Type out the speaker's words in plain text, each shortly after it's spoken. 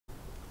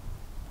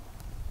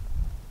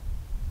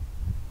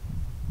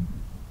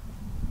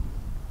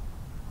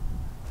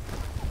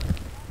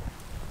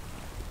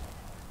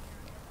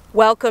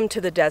Welcome to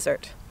the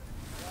desert.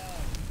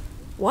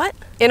 What?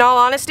 In all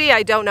honesty,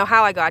 I don't know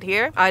how I got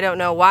here. I don't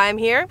know why I'm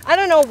here. I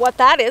don't know what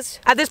that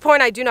is. At this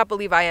point, I do not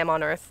believe I am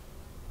on Earth.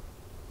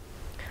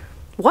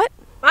 What?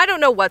 I don't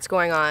know what's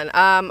going on.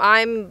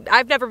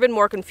 I've never been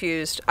more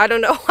confused. I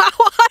don't know how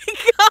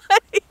I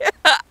got here.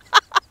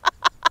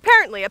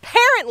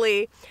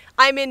 Apparently,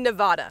 I'm in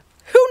Nevada.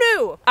 Who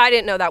knew? I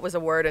didn't know that was a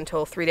word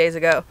until 3 days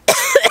ago.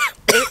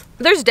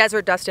 There's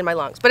desert dust in my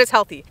lungs, but it's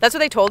healthy. That's what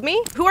they told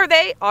me. Who are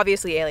they?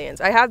 Obviously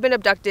aliens. I have been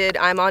abducted.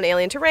 I'm on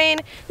alien terrain.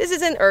 This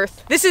isn't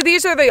Earth.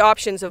 These are the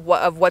options of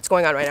what's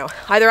going on right now.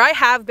 Either I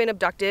have been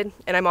abducted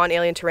and I'm on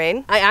alien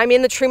terrain. I'm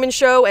in the Truman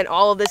Show and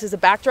all of this is a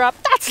backdrop.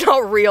 That's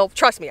not real.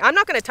 Trust me. I'm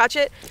not gonna touch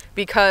it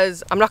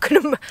because I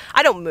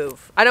don't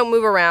move. I don't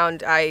move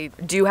around. I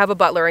do have a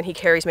butler and he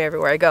carries me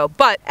everywhere I go,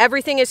 but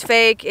everything is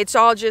fake. It's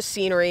all just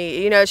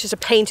scenery. You know, it's just a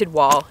painted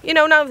wall. You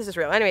know, none of this is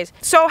real. Anyways,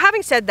 so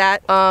having said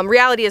that,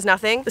 reality is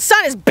nothing. The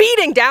sun is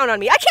beating down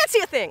on me. I can't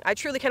see a thing. I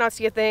truly cannot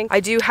see a thing.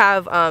 I do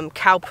have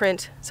cow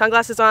print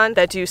sunglasses on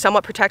that do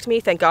somewhat protect me.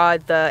 Thank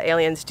God the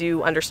aliens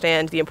do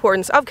understand the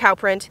importance of cow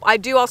print. I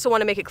do also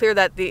want to make it clear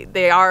that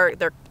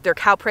they're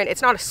cow print.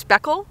 It's not a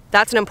speckle.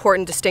 That's an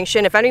important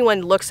distinction. If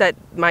anyone looks at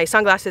my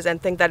sunglasses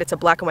and think that it's a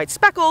black and white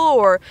speckle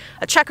or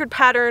a checkered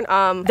pattern,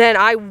 then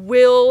I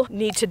will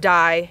need to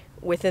die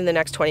within the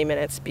next 20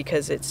 minutes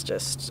because it's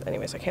just,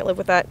 anyways, I can't live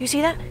with that. Do you see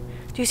that?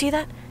 Do you see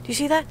that? Do you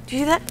see that? Do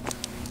you see that?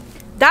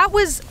 That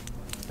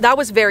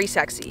was very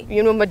sexy.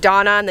 You know,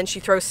 Madonna, and then she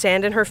throws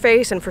sand in her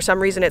face and for some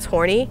reason it's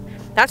horny.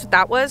 That's what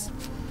that was.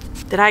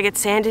 Did I get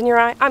sand in your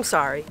eye? I'm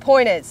sorry.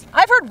 Point is,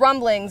 I've heard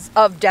rumblings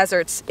of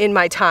deserts in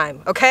my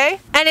time, okay?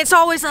 And it's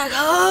always like,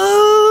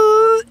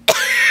 oh.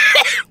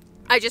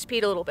 I just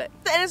peed a little bit.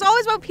 And it's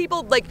always about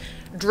people like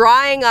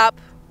drying up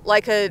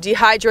like a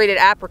dehydrated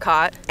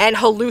apricot and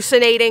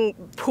hallucinating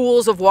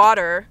pools of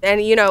water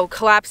and, you know,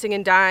 collapsing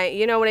and dying,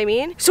 you know what I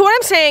mean? So what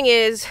I'm saying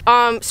is,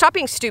 stop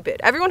being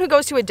stupid. Everyone who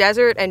goes to a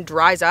desert and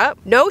dries up,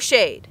 no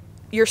shade.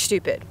 You're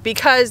stupid.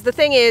 Because the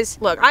thing is,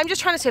 look, I'm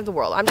just trying to save the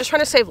world. I'm just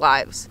trying to save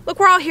lives. Look,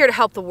 we're all here to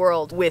help the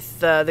world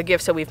with the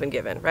gifts that we've been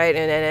given, right?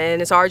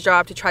 And it's our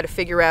job to try to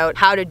figure out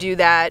how to do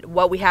that,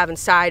 what we have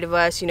inside of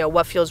us, you know,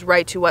 what feels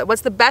right to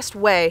what's the best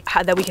way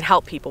that we can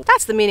help people.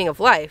 That's the meaning of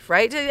life,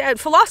 right?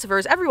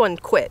 Philosophers, everyone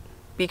quit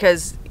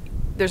because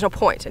there's no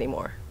point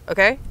anymore,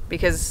 okay?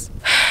 Because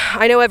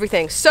I know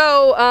everything.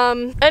 So,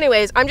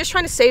 anyways, I'm just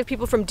trying to save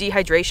people from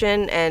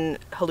dehydration and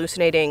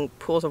hallucinating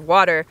pools of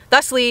water.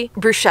 Thusly,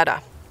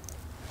 bruschetta.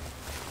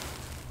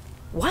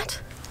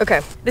 What? Okay,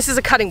 this is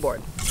a cutting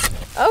board.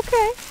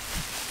 Okay.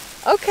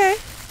 Okay.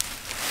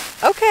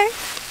 Okay.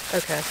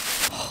 Okay.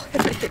 Oh,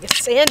 everything is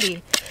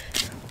sandy.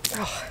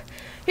 Oh.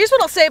 Here's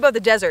what I'll say about the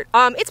desert.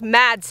 It's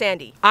mad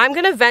sandy. I'm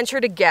gonna venture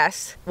to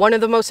guess one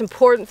of the most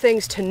important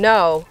things to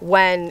know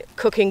when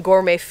cooking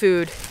gourmet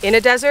food in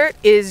a desert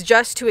is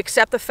just to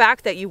accept the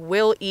fact that you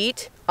will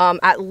eat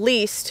at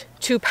least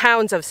 2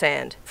 pounds of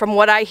sand. From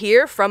what I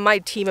hear from my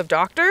team of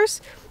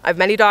doctors, I have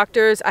many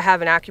doctors, I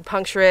have an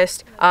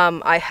acupuncturist,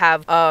 I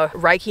have a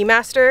Reiki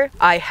master,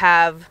 I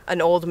have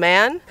an old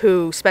man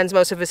who spends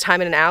most of his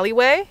time in an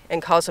alleyway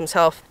and calls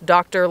himself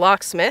Dr.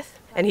 Locksmith,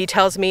 and he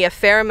tells me a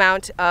fair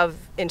amount of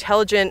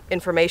intelligent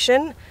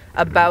information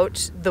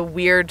about the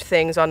weird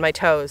things on my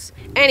toes.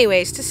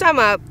 Anyways, to sum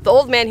up, the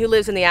old man who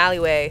lives in the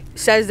alleyway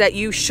says that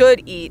you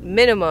should eat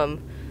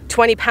minimum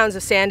 20 pounds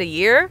of sand a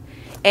year,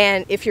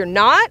 and if you're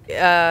not,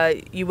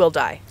 you will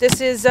die.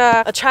 This is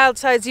a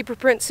child-sized zebra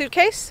print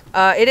suitcase.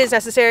 It is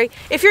necessary.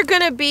 If you're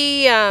gonna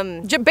be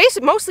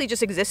mostly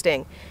just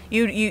existing,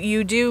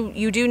 you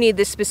do need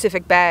this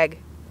specific bag,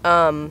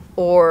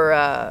 or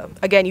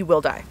again, you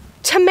will die.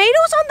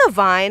 Tomatoes on the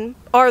vine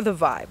are the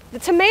vibe. The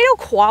tomato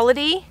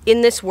quality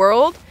in this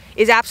world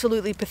is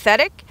absolutely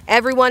pathetic.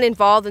 Everyone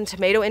involved in the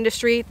tomato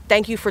industry,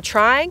 thank you for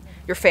trying,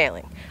 you're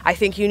failing. I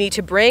think you need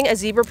to bring a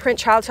zebra print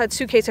child-sized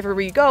suitcase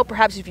everywhere you go.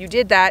 Perhaps if you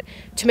did that,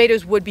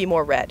 tomatoes would be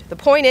more red. The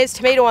point is,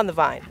 tomato on the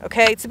vine,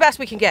 okay? It's the best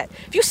we can get.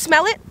 If you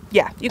smell it,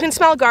 yeah, you can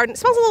smell a garden. It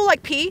smells a little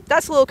like pee.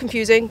 That's a little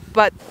confusing,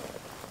 but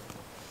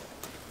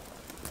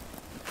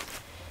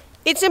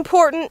it's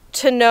important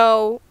to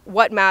know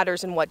what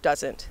matters and what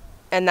doesn't.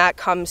 And that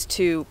comes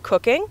to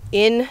cooking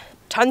in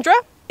tundra.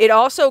 It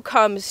also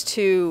comes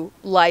to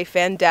life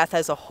and death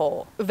as a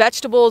whole.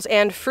 Vegetables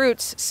and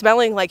fruits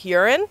smelling like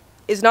urine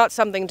is not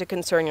something to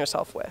concern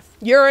yourself with.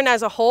 Urine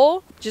as a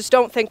whole, just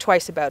don't think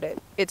twice about it.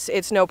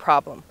 It's no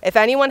problem. If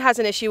anyone has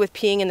an issue with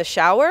peeing in the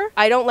shower,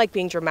 I don't like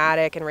being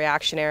dramatic and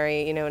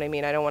reactionary, you know what I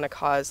mean? I don't want to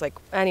cause,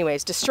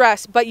 anyways,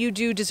 distress, but you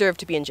do deserve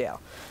to be in jail.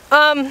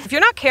 If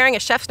you're not carrying a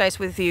chef's knife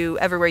with you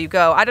everywhere you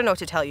go, I don't know what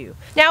to tell you.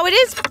 Now, it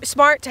is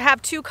smart to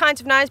have 2 kinds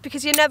of knives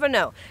because you never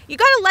know. You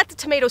gotta let the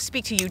tomatoes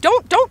speak to you.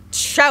 Don't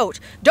shout.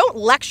 Don't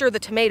lecture the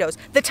tomatoes.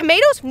 The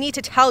tomatoes need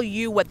to tell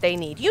you what they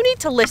need. You need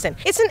to listen.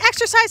 It's an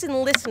exercise in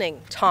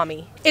listening,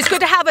 Tommy. It's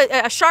good to have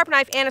a sharp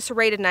knife and a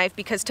serrated knife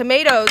because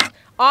tomatoes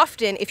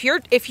often, if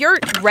your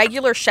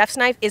regular chef's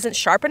knife isn't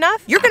sharp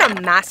enough, you're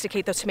gonna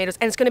masticate those tomatoes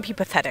and it's gonna be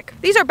pathetic.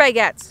 These are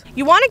baguettes.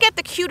 You wanna get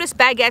the cutest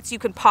baguettes you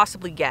can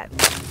possibly get.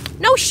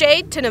 No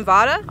shade to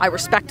Nevada. I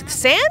respect the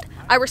sand.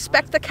 I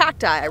respect the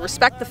cacti. I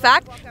respect the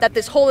fact that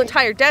this whole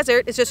entire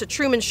desert is just a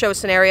Truman Show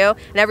scenario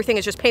and everything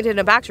is just painted in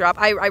a backdrop.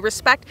 I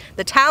respect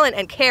the talent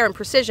and care and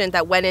precision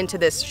that went into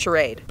this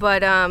charade.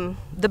 But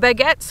the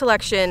baguette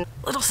selection,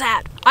 a little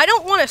sad. I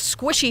don't want a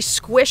squishy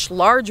squish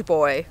large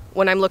boy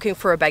when I'm looking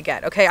for a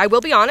baguette, okay? I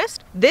will be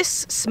honest,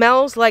 this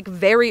smells like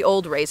very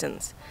old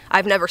raisins.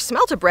 I've never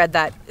smelt a bread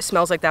that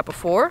smells like that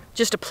before.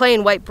 Just a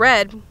plain white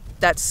bread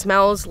that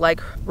smells like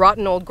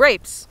rotten old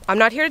grapes. I'm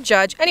not here to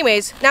judge.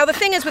 Anyways, now the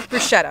thing is with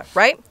bruschetta,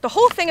 right? The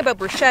whole thing about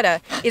bruschetta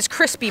is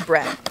crispy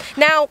bread.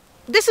 Now,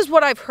 this is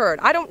what I've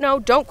heard. I don't know,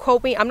 don't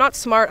quote me. I'm not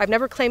smart. I've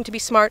never claimed to be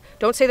smart.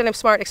 Don't say that I'm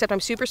smart, except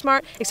I'm super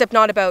smart, except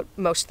not about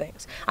most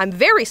things. I'm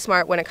very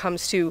smart when it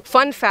comes to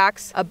fun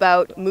facts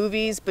about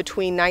movies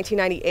between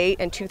 1998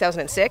 and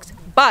 2006,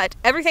 but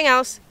everything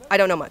else, I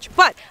don't know much.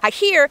 But I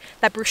hear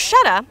that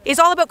bruschetta is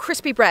all about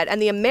crispy bread,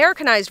 and the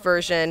Americanized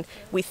version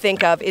we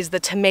think of is the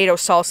tomato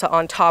salsa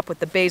on top with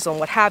the basil and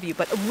what have you.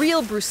 But a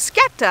real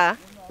bruschetta,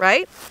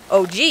 right?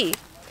 OG,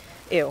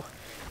 ew,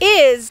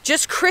 is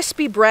just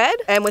crispy bread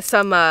and with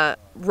some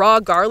raw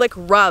garlic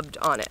rubbed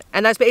on it.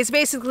 And it's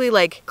basically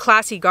like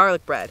classy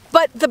garlic bread.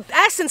 But the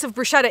essence of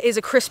bruschetta is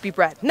a crispy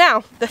bread.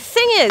 Now, the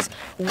thing is,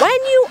 when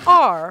you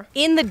are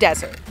in the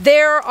desert,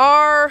 there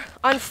are,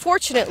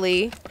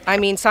 unfortunately, I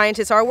mean,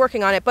 scientists are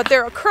working on it, but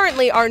there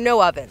currently are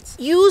no ovens.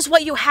 Use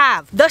what you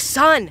have. The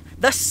sun.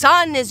 The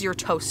sun is your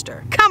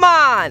toaster. Come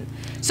on.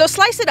 So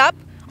slice it up.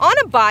 On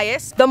a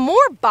bias, the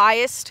more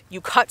biased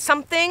you cut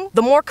something,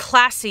 the more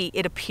classy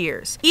it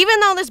appears. Even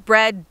though this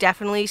bread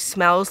definitely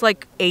smells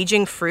like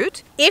aging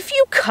fruit, if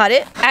you cut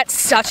it at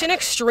such an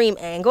extreme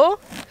angle,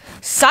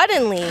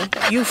 suddenly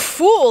you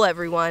fool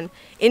everyone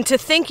into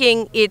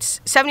thinking it's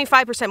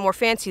 75% more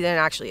fancy than it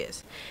actually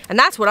is. And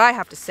that's what I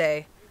have to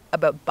say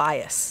about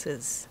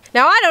biases.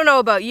 Now, I don't know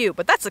about you,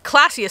 but that's the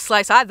classiest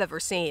slice I've ever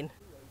seen.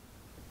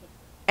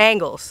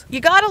 Angles.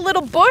 You got a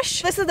little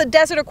bush? This is the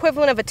desert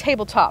equivalent of a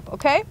tabletop,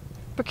 okay?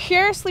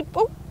 Precariously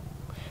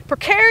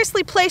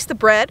place the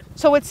bread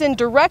so it's in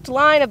direct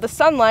line of the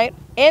sunlight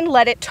and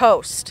let it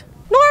toast.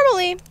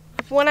 Normally,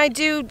 when I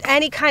do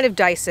any kind of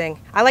dicing,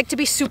 I like to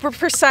be super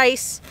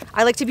precise.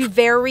 I like to be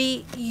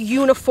very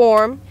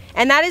uniform,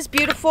 and that is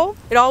beautiful.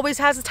 It always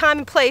has a time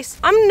and place.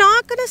 I'm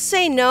not gonna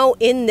say no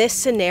in this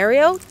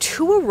scenario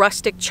to a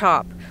rustic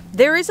chop.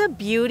 There is a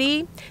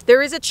beauty,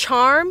 there is a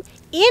charm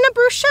in a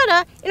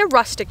bruschetta, in a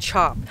rustic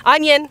chop.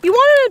 Onion. You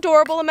want an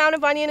adorable amount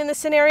of onion in this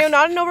scenario,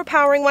 not an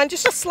overpowering one,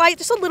 just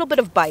a little bit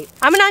of bite.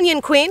 I'm an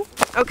onion queen,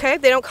 okay?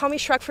 They don't call me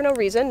Shrek for no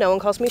reason. No one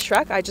calls me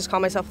Shrek. I just call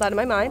myself that in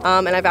my mind.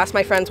 And I've asked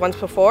my friends once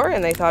before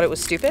and they thought it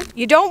was stupid.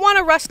 You don't want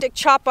a rustic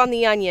chop on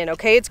the onion,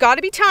 okay? It's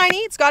gotta be tiny,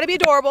 it's gotta be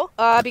adorable,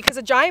 because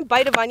a giant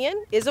bite of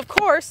onion is, of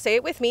course, say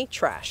it with me,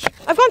 trash.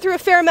 I've gone through a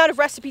fair amount of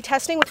recipe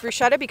testing with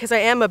bruschetta because I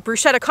am a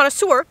bruschetta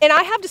connoisseur, and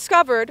I have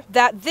discovered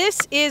that this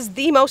is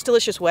the most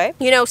delicious way.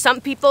 You know,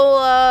 some people,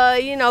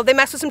 you know, they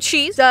mess with some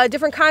cheese,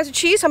 different kinds of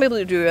cheese. Some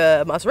people do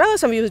mozzarella,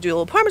 some people do a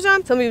little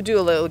parmesan, some people do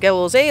a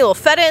little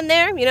feta in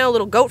there, you know, a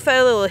little goat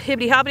feta, a little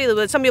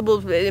hibbity-hobbity. Some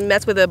people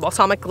mess with a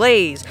balsamic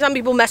glaze. Some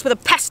people mess with a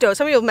pesto.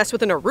 Some people mess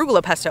with an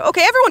arugula pesto.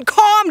 Okay, everyone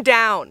calm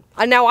down.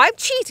 Now I'm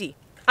cheesy.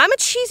 I'm a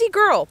cheesy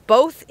girl,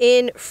 both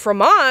in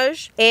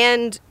fromage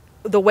and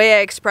the way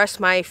I express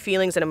my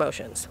feelings and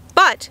emotions.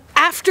 But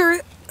after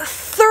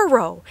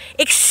thorough,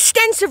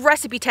 extensive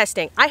recipe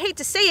testing, I hate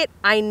to say it,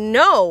 I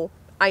know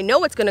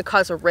it's gonna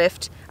cause a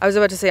rift. I was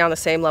about to say on the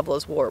same level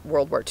as World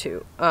War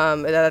II.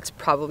 That's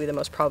probably the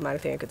most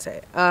problematic thing I could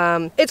say.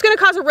 It's gonna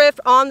cause a rift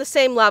on the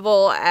same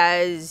level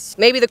as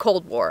maybe the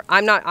Cold War.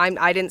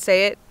 I didn't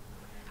say it.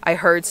 I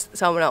heard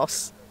someone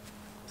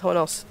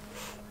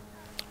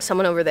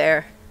over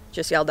there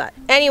just yelled at.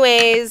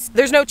 Anyways,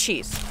 there's no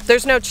cheese.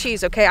 There's no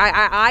cheese, okay?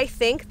 I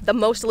think the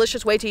most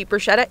delicious way to eat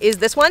bruschetta is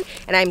this one,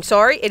 and I'm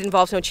sorry, it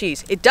involves no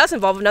cheese. It does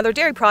involve another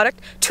dairy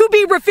product to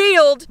be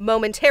revealed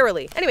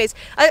momentarily. Anyways,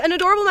 an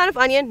adorable amount of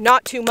onion,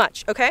 not too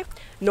much, okay?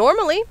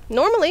 Normally,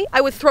 I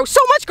would throw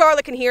so much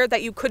garlic in here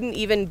that you couldn't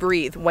even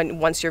breathe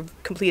once you've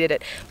completed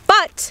it.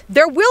 But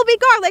there will be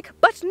garlic,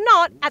 but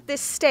not at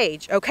this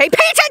stage, okay?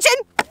 Pay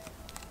attention!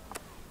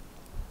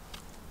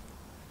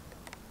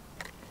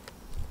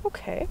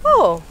 Okay.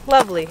 Oh,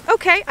 lovely.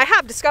 Okay, I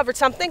have discovered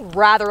something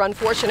rather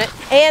unfortunate,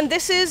 and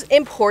this is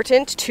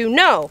important to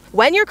know.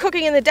 When you're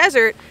cooking in the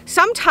desert,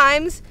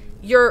 sometimes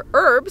your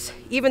herbs,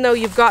 even though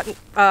you've got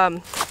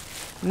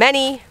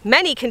many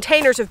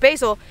containers of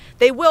basil,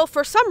 they will,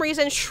 for some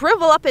reason,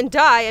 shrivel up and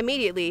die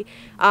immediately.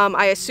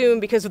 I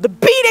assume because of the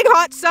beating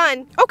hot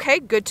sun. Okay,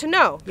 good to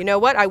know. You know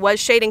what? I was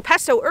shading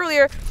pesto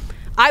earlier.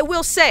 I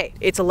will say,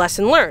 it's a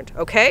lesson learned,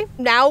 okay?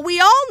 Now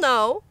we all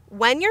know,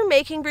 when you're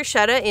making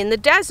bruschetta in the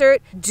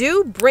desert,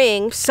 do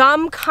bring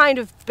some kind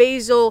of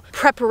basil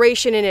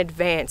preparation in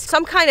advance.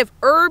 Some kind of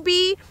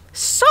herby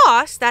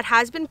sauce that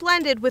has been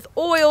blended with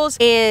oils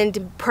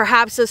and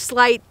perhaps a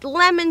slight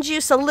lemon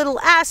juice, a little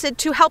acid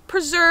to help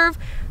preserve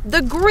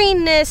the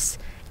greenness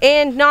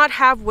and not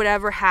have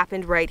whatever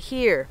happened right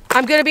here.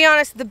 I'm gonna be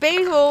honest, the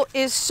basil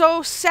is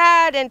so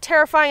sad and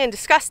terrifying and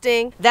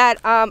disgusting that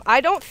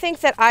I don't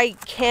think that I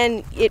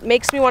can, it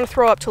makes me want to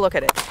throw up to look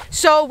at it.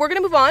 So we're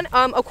gonna move on.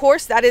 Of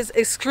course, that is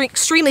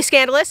extremely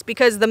scandalous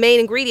because the main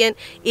ingredient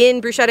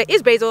in bruschetta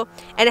is basil,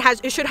 and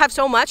it should have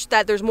so much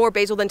that there's more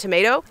basil than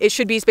tomato. It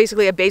should be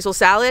basically a basil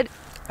salad.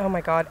 Oh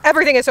my God,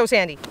 everything is so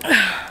sandy.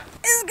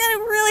 It's getting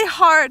really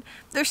hard.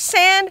 There's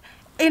sand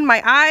in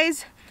my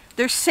eyes.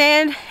 There's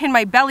sand in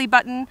my belly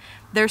button.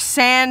 There's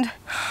sand.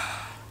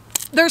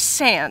 There's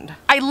sand.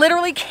 I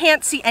literally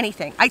can't see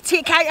anything. I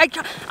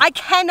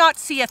cannot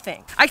see a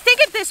thing. I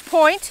think at this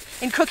point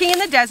in cooking in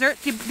the desert,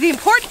 the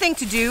important thing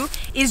to do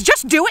is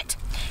just do it,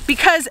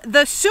 because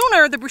the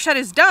sooner the bruschetta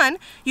is done,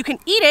 you can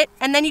eat it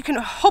and then you can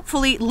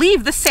hopefully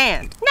leave the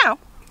sand. Now,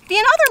 the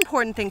other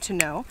important thing to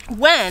know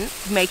when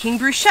making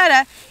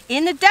bruschetta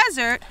in the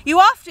desert, you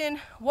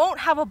often won't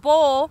have a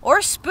bowl or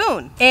a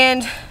spoon,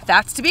 and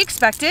that's to be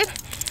expected.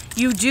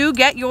 You do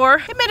get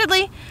your,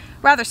 admittedly,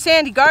 rather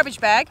sandy garbage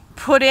bag,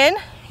 put in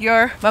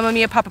your Mamma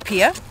Mia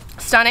Papapia,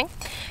 stunning,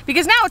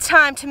 because now it's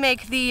time to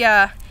make the,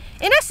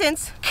 in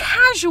essence,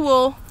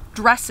 casual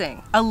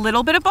dressing. A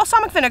little bit of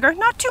balsamic vinegar,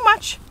 not too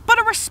much, but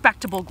a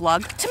respectable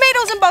glug.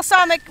 Tomatoes and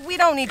balsamic, we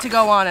don't need to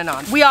go on and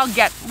on. We all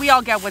get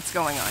what's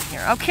going on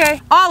here,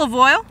 okay? Olive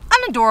oil,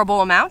 an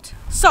adorable amount.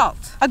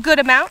 Salt, a good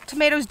amount.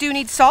 Tomatoes do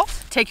need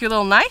salt. Take your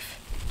little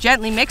knife,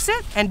 gently mix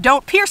it, and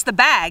don't pierce the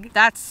bag.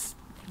 That's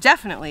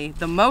definitely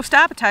the most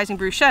appetizing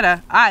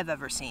bruschetta I've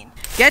ever seen.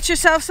 Get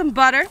yourself some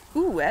butter.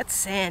 Ooh, that's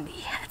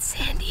sandy. That's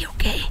sandy,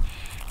 okay.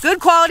 Good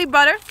quality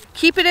butter.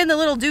 Keep it in the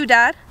little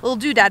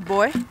doodad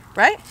boy,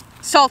 right?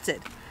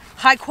 Salted,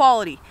 high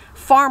quality,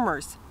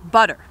 farmers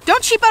butter.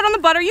 Don't cheap out on the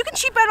butter. You can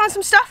cheap out on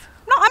some stuff.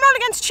 No, I'm not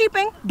against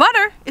cheaping.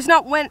 Butter is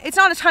not it's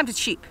not a time to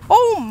cheap.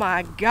 Oh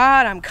my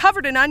God, I'm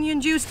covered in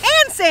onion juice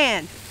and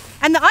sand.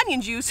 And the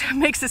onion juice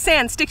makes the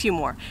sand stick to you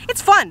more.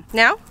 It's fun.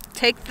 Now,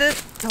 take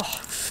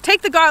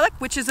the garlic,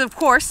 which is of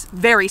course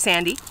very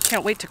sandy.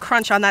 Can't wait to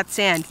crunch on that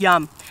sand,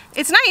 yum.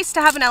 It's nice to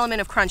have an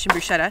element of crunch in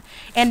bruschetta,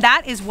 and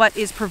that is what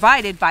is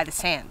provided by the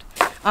sand.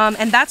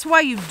 And that's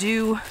why you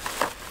do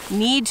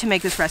need to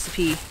make this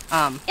recipe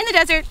in the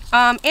desert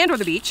and or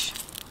the beach.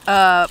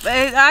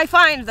 I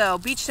find though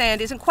beach sand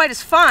isn't quite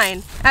as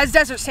fine as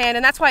desert sand,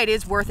 and that's why it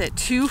is worth it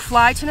to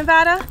fly to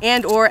Nevada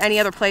and or any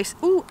other place.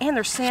 Ooh, and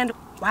there's sand.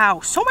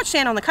 Wow, so much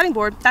sand on the cutting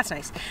board. That's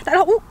nice.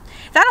 That'll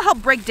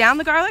help break down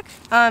the garlic,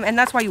 and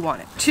that's why you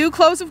want it. 2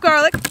 cloves of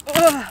garlic,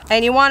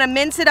 and you want to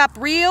mince it up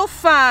real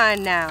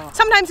fine now.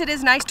 Sometimes it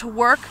is nice to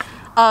work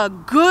a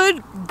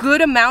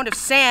good amount of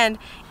sand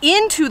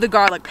into the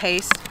garlic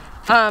paste,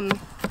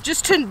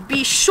 just to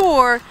be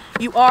sure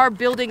you are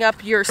building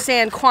up your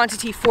sand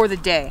quantity for the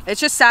day. It's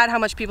just sad how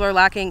much people are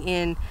lacking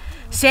in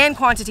sand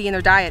quantity in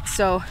their diet.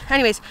 So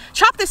anyways,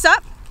 chop this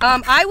up.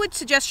 I would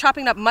suggest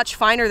chopping it up much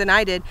finer than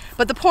I did,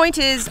 but the point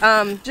is,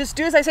 just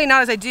do as I say,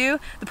 not as I do.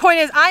 The point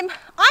is, I'm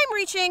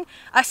reaching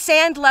a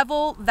sand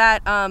level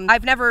that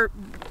I've never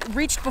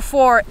reached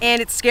before,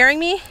 and it's scaring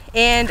me,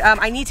 and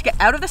I need to get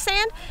out of the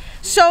sand.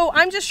 So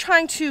I'm just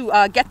trying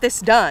to get this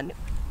done.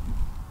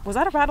 Was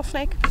that a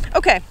rattlesnake?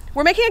 Okay,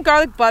 we're making a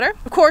garlic butter.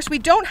 Of course, we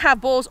don't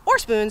have bowls or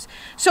spoons,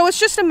 so it's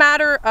just a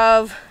matter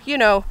of, you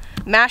know,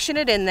 mashing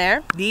it in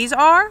there. These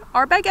are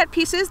our baguette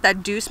pieces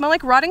that do smell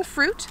like rotting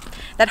fruit,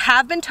 that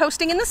have been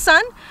toasting in the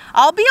sun.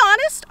 I'll be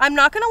honest, I'm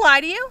not gonna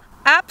lie to you,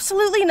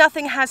 absolutely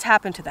nothing has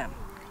happened to them.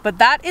 But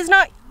that is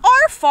not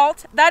our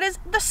fault, that is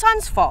the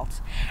sun's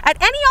fault.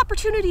 At any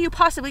opportunity you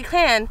possibly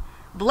can,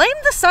 blame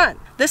the sun.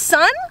 The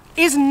sun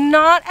is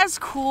not as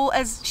cool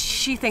as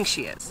she thinks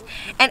she is.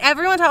 And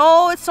everyone's,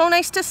 oh, it's so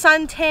nice to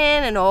suntan,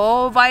 and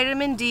oh,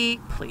 vitamin D.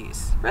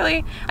 Please,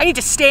 really? I need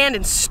to stand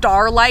in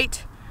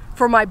starlight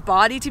for my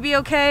body to be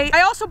okay.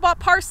 I also bought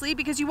parsley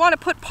because you want to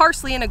put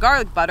parsley in a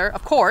garlic butter,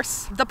 of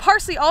course. The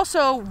parsley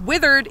also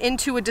withered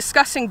into a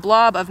disgusting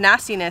blob of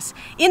nastiness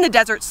in the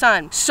desert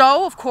sun.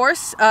 So, of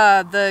course,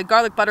 the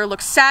garlic butter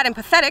looks sad and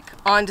pathetic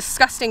on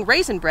disgusting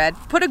raisin bread.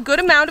 Put a good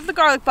amount of the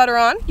garlic butter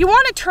on. You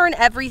want to turn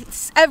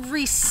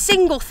every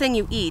single thing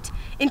you eat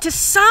into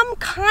some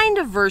kind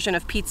of version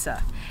of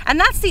pizza. And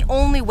that's the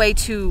only way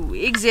to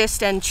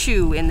exist and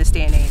chew in this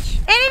day and age.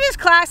 And it is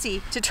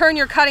classy to turn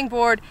your cutting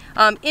board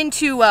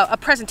into a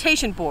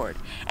presentation board.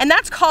 And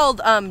that's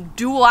called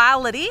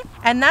duality,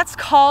 and that's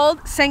called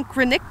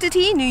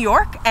synchronicity, New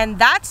York, and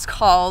that's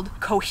called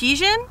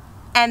cohesion,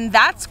 and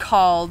that's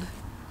called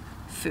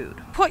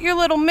food. Put your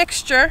little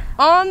mixture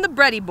on the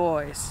bready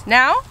boys.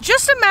 Now,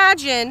 just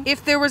imagine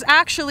if there was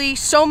actually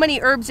so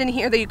many herbs in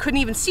here that you couldn't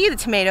even see the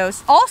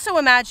tomatoes. Also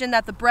imagine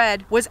that the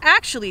bread was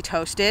actually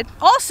toasted.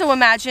 Also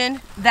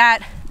imagine that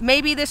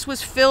maybe this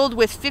was filled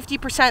with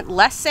 50%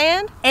 less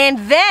sand,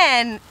 and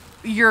then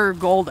you're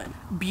golden.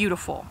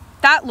 Beautiful.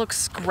 That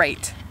looks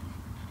great.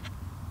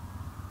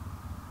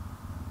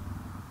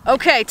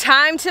 Okay,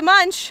 time to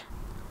munch.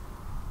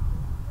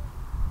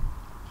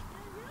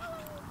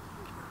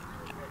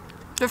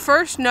 The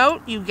first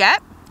note you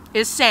get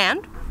is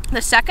sand.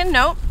 The second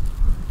note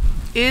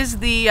is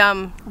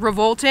the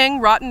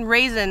revolting, rotten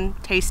raisin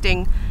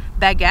tasting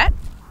baguette.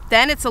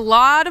 Then it's a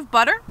lot of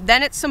butter.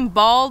 Then it's some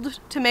bald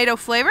tomato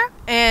flavor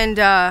and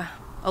a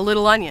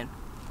little onion.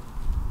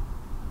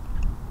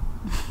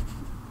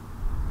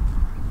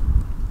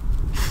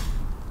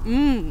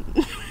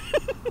 Mmm.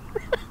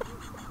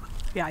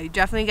 Yeah, you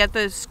definitely get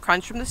this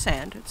crunch from the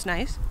sand. It's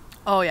nice.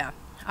 Oh yeah,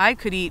 I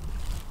could eat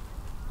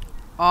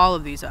all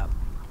of these up.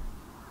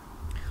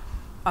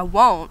 I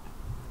won't,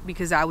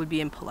 because I would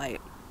be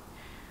impolite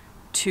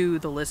to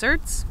the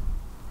lizards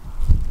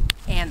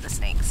and the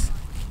snakes.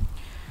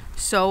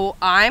 So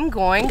I'm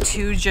going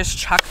to just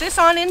chuck this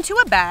on into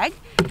a bag,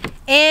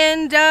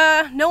 and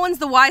no one's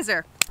the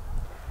wiser.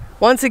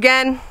 Once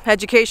again,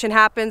 education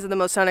happens in the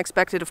most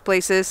unexpected of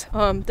places.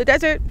 The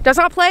desert does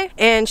not play,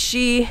 and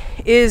she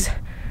is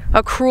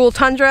a cruel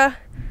tundra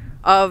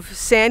of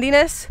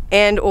sandiness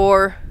and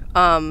or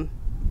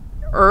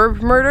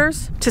herb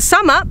murders. To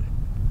sum up,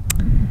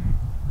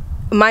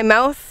 my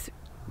mouth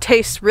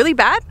tastes really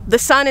bad. The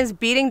sun is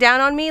beating down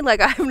on me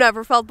like I've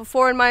never felt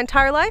before in my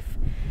entire life.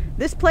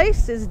 This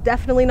place is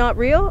definitely not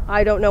real.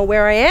 I don't know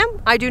where I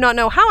am. I do not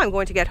know how I'm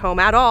going to get home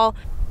at all.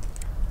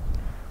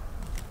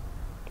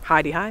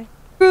 Heidi hi.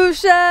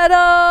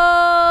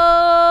 Bruschetta!